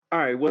All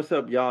right, what's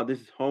up, y'all?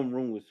 This is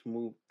Homeroom with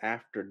Smooth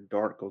After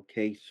Dark.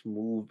 Okay,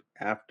 Smooth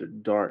After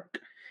Dark.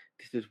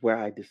 This is where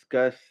I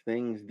discuss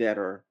things that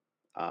are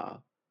uh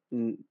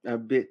a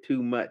bit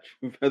too much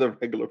for the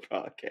regular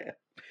podcast.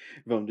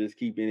 If I'm just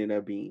keeping it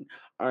a bean.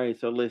 All right,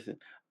 so listen.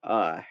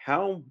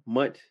 How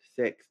much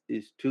sex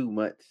is too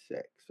much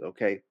sex?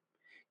 Okay,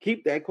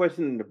 keep that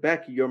question in the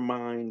back of your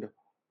mind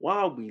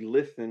while we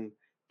listen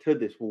to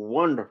this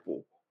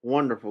wonderful,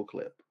 wonderful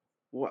clip.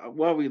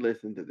 While we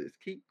listen to this,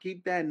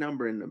 keep that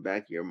number in the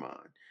back of your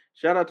mind.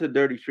 Shout out to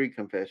Dirty Street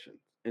Confessions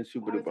and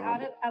Super I was Duper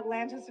out Humble. at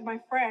Atlantis with my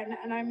friend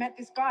and I met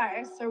this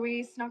guy. So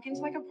we snuck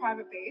into like a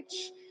private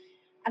beach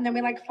and then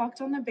we like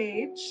fucked on the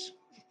beach.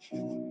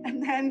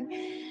 And then,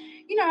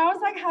 I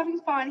was like having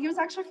fun. He was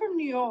actually from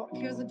New York,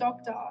 he was a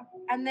doctor.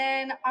 And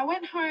then I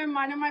went home,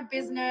 minding my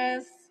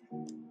business,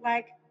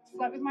 like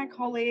slept with my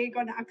colleague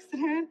on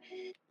accident.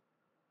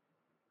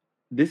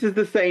 This is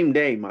the same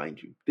day,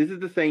 mind you. This is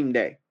the same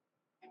day.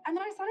 And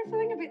then I started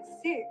feeling a bit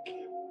sick.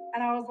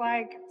 And I was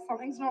like,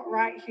 something's not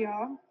right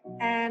here.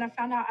 And I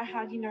found out I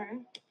had,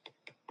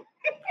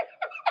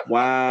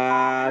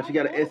 Wow, I she had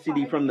got an water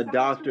STD from the so I had to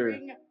doctor.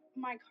 ring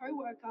my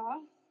coworker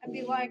and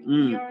be like,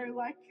 Mm. yo,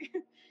 like,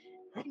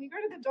 can you go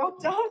to the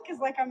doctor? Because,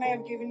 like, I may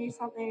have given you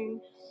something,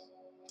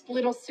 a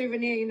little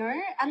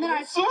souvenir. And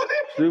then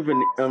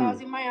Souvenir. so I was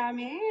in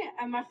Miami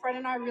and my friend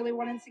and I really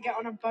wanted to get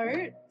on a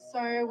boat.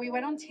 So we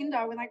went on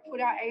Tinder. We, like,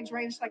 put our age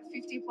range, like,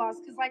 50 plus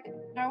because, like,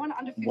 no one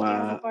under 50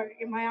 has a boat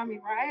in Miami,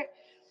 right?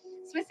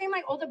 So we're seeing,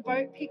 like, all the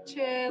boat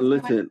pictures.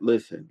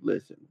 Listen.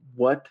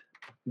 What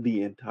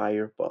the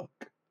entire fuck?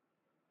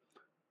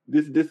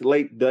 This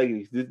late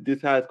ladies.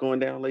 This how it's going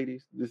down,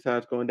 ladies. This how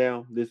it's going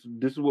down. This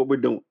is what we're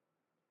doing.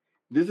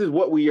 This is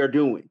what we are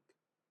doing.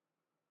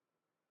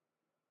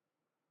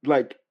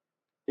 Like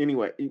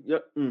anyway,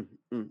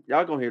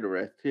 y'all gonna hear the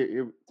rest.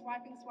 Here.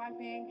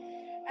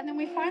 Swiping, and then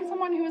we find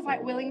someone who was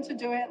like willing to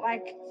do it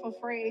like for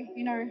free.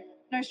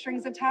 No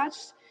strings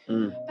attached.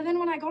 But then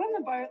when I got on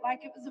the boat,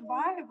 like it was a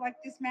vibe. Like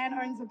this man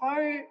owns a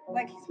boat.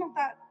 Like he's not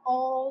that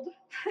old.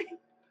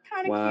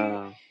 Kind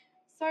of cute.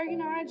 So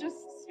I just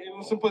Give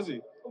him some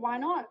pussy. Why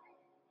not?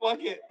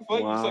 Fuck it.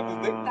 Fuck you, suck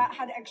his dick. That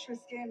had extra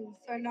skin,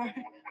 so no.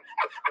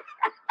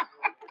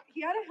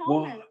 He had a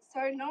helmet,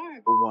 so no.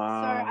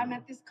 Wow. So I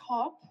met this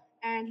cop,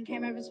 and he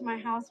came over to my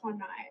house one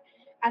night,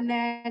 and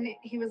then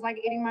he was like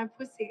eating my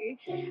pussy,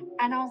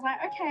 and I was like,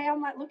 okay.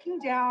 I'm like looking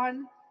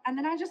down, and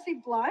then I just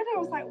see blood. I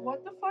was like,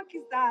 what the fuck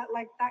is that?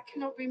 Like that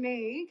cannot be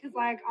me, because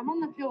like I'm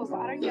on the pill, so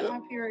I don't get my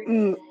period.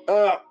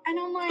 And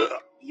I'm like,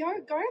 yo,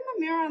 go in the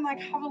mirror and like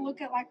have a look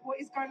at like what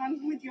is going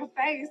on with your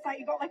face. Like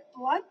you got like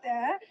blood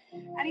there,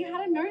 and he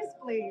had a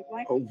nosebleed.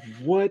 Like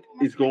what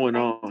is going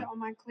on? On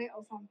my clit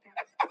or something.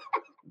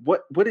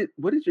 What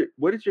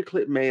is your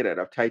clip made out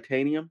of?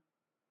 Titanium?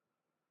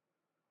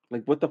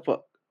 Like what the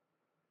fuck?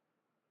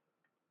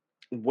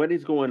 What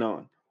is going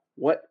on?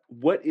 What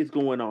is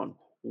going on?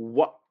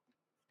 What?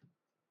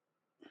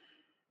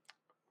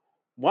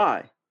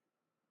 Why?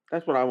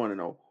 That's what I want to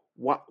know.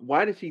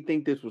 Why did she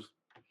think this was?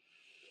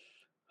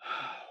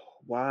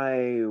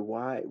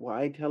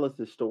 Why tell us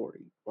the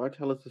story? Why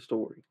tell us the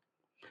story?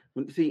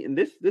 See, and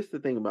this is the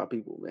thing about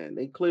people, man.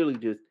 They clearly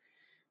just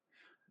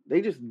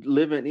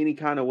live in any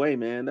kind of way,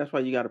 man. That's why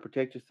you got to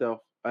protect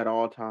yourself at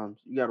all times.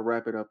 You got to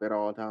wrap it up at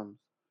all times,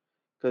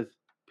 because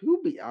people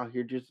be out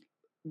here just.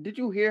 Did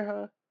you hear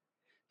her?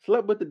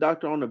 Slept with the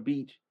doctor on the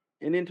beach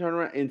and then turned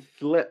around and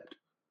slept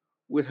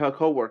with her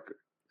coworker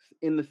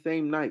in the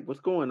same night.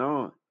 What's going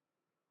on?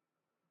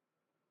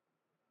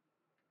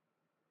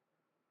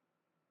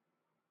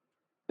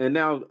 And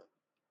now,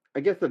 I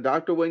guess the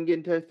doctor wasn't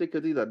getting tested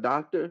because he's a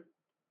doctor.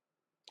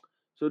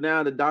 So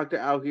now the doctor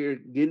out here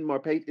getting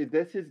more patients.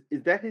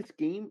 Is that his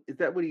scheme? Is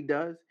that what he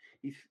does?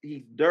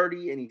 He's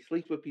dirty and he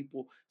sleeps with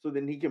people so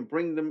then he can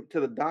bring them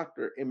to the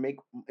doctor and make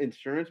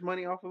insurance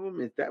money off of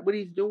them. Is that what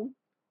he's doing?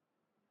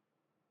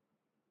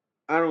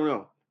 I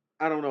don't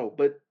know.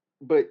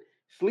 But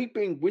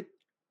sleeping with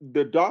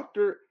the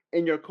doctor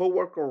and your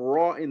coworker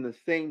raw in the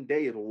same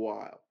day is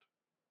wild.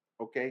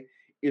 Okay?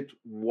 It's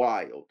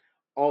wild.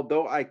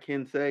 Although I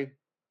can say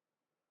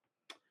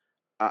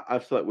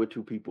I've slept with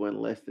two people in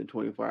less than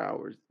 24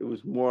 hours. It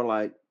was more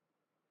like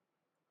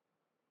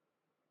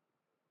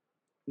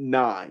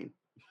 9.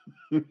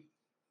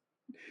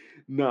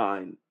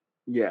 9.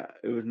 Yeah,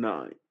 it was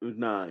 9. It was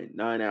 9.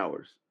 9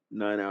 hours.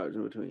 9 hours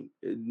in between.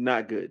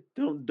 Not good.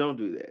 Don't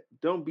do that.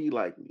 Don't be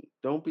like me.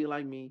 Don't be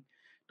like me.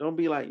 Don't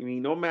be like me.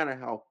 No matter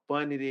how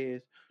fun it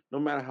is, no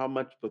matter how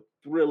much of a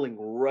thrilling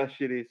rush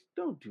it is,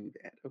 don't do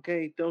that.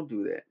 Okay? Don't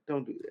do that.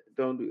 Don't do that.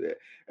 Don't do that.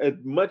 As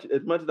much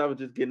as I was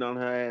just getting on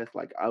her ass,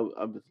 like I was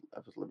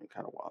living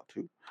kind of wild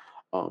too.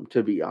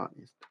 To be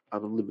honest, I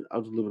was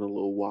living a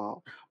little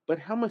wild. But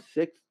how much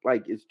sex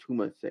like is too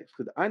much sex?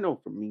 Because I know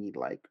for me,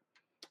 like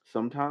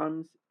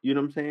sometimes, you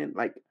know what I'm saying?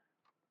 Like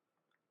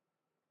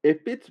if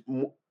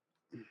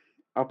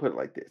I'll put it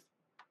like this: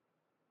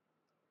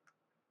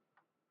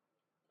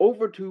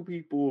 over two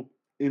people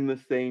in the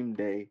same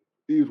day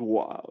is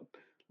wild.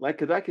 Like,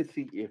 cause I could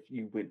see if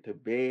you went to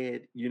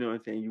bed, you know what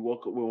I'm saying, you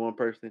woke up with one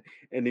person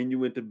and then you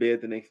went to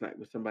bed the next night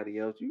with somebody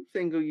else. You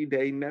single, you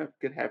dating, that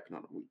could happen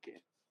on a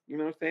weekend. You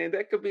know what I'm saying?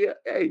 That could be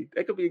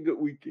that could be a good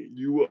weekend.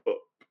 You up.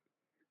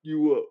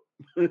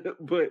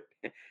 But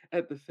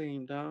at the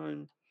same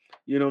time,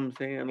 you know what I'm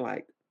saying?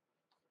 Like,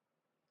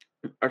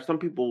 are some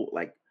people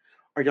like,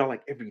 are y'all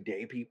like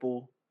everyday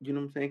people? You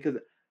know what I'm saying?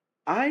 Because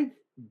I've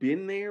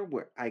been there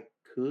where I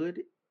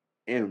could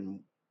and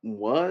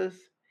was,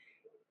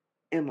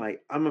 and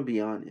like, I'm gonna be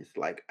honest,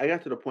 like, I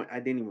got to the point I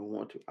didn't even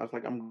want to. I was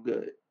like, I'm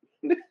good.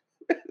 I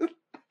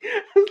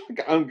was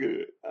like, I'm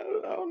good. I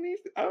don't need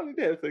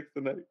to have sex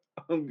tonight.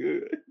 I'm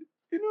good.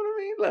 You know what I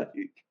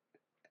mean?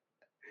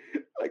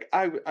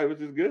 I was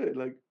just good.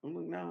 Like, I'm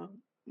like, nah,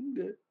 I'm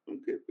good.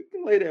 I'm good. We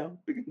can lay down.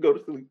 We can go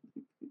to sleep.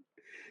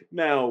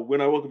 Now,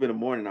 when I woke up in the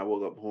morning, I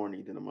woke up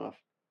horny than a muff.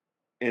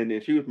 And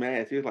then she was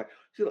mad. She was like,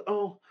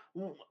 oh,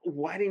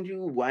 why didn't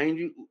you?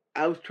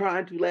 I was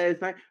trying to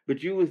last night,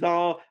 but you was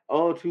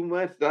all too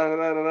much, da da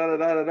da da da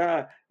da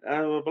da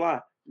da, blah blah.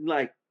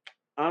 Like,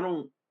 I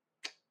don't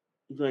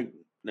like,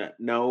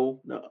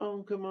 no,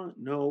 oh come on,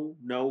 no,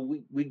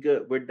 we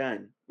good, we're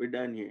done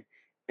here.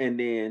 And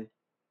then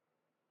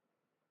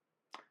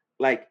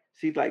like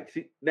she's like,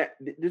 this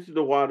is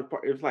the wildest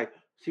part. It was like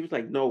she was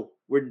like, no,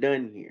 we're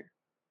done here.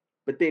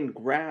 But then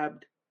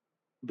grabbed,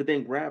 but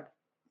then grabbed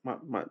my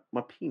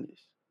penis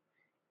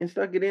and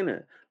stuck it in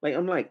her. Like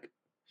I'm like,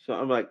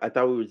 I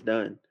thought we was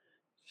done.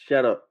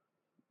 Shut up,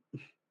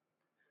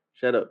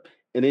 shut up.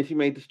 And then she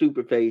made the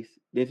stupid face.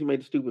 And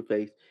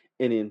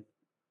then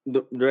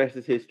the rest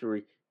is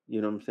history.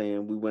 You know what I'm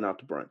saying? We went out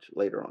to brunch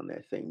later on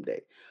that same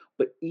day.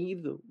 But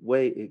either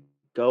way it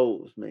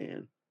goes,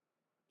 man,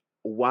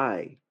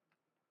 why?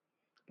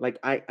 Like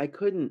I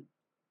couldn't.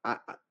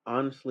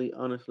 Honestly,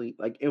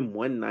 like in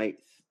one night,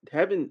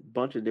 having a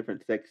bunch of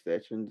different sex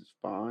sessions is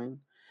fine.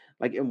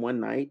 Like in one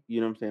night,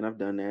 you know what I'm saying? I've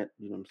done that.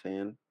 You know what I'm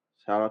saying?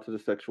 Shout out to the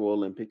sexual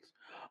Olympics.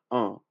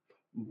 Um,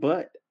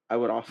 but I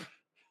would also,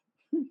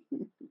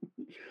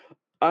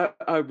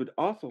 I would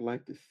also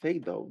like to say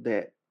though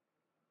that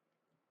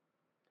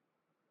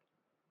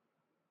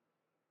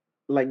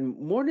like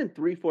more than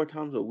 3 4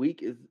 times a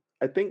week is,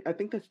 I think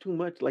that's too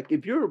much. Like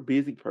if you're a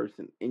busy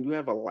person and you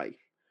have a life,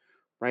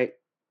 right?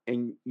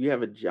 And you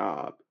have a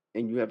job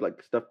and you have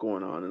like stuff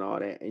going on and all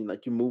that, and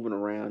like you're moving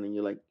around and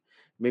you're like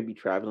maybe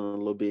traveling a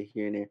little bit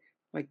here and there.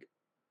 Like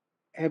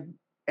ev-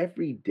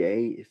 every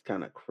day is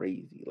kind of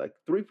crazy. Like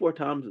 3 4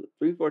 times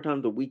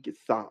a week is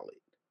solid.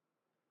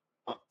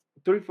 uh,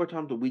 3 4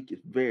 times a week is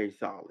very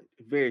solid.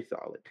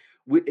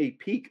 With a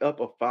peak up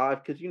of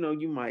five, because you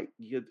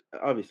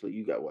obviously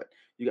you got what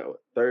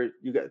third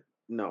you got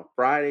no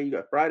Friday, you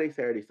got Friday,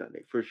 Saturday,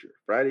 Sunday for sure.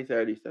 Friday,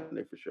 Saturday,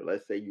 Sunday for sure.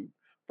 Let's say you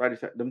Friday,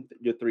 Saturday,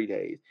 your 3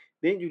 days.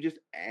 Then you just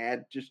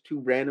add just two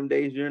random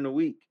days during the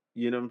week.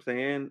 You know what I'm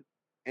saying?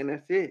 And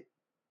that's it.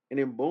 And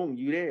then boom,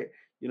 you there.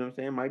 You know what I'm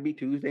saying? Might be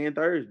Tuesday and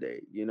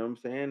Thursday. You know what I'm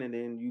saying? And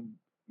then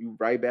you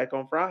right back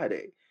on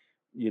Friday.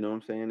 You know what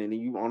I'm saying? And then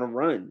you on a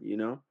run.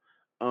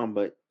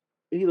 But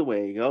either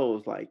way it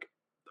goes, like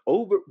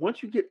over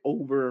once you get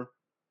over,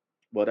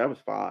 well, that was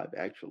five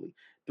actually.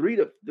 Three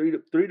to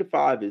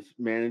five is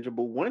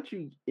manageable. Once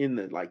you in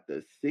the like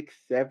the 6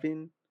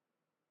 7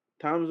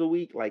 times a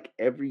week, like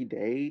every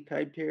day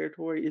type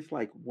territory, it's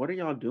like, what are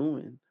y'all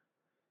doing?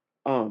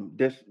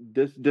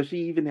 Does she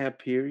even have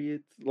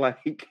periods?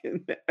 Like,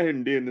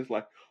 and then it's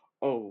like,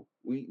 oh,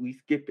 we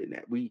skipping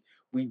that. We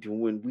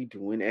doing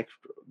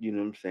extra. You know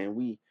what I'm saying?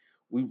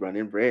 We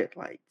running red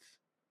lights.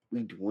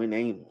 We doing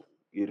anal.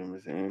 You know what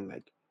I'm saying?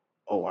 Like,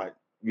 oh,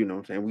 you know what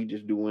I'm saying? We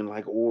just doing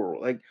like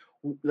oral. Like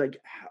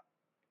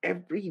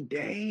every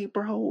day,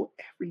 bro.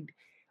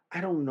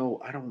 I don't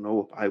know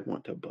if I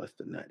want to bust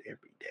a nut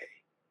every day.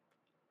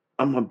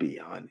 I'm gonna be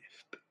honest.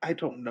 I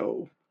don't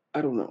know.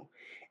 I don't know.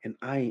 And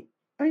I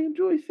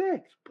enjoy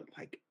sex, but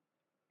like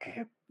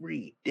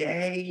every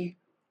day,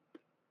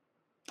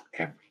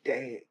 every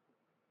day.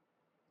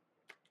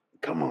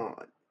 Come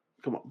on.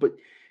 Come on. But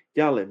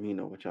y'all let me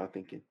know what y'all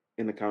thinking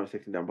in the comment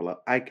section down below.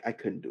 I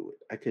couldn't do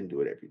it. I couldn't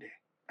do it every day.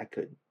 I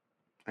couldn't.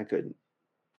 I couldn't.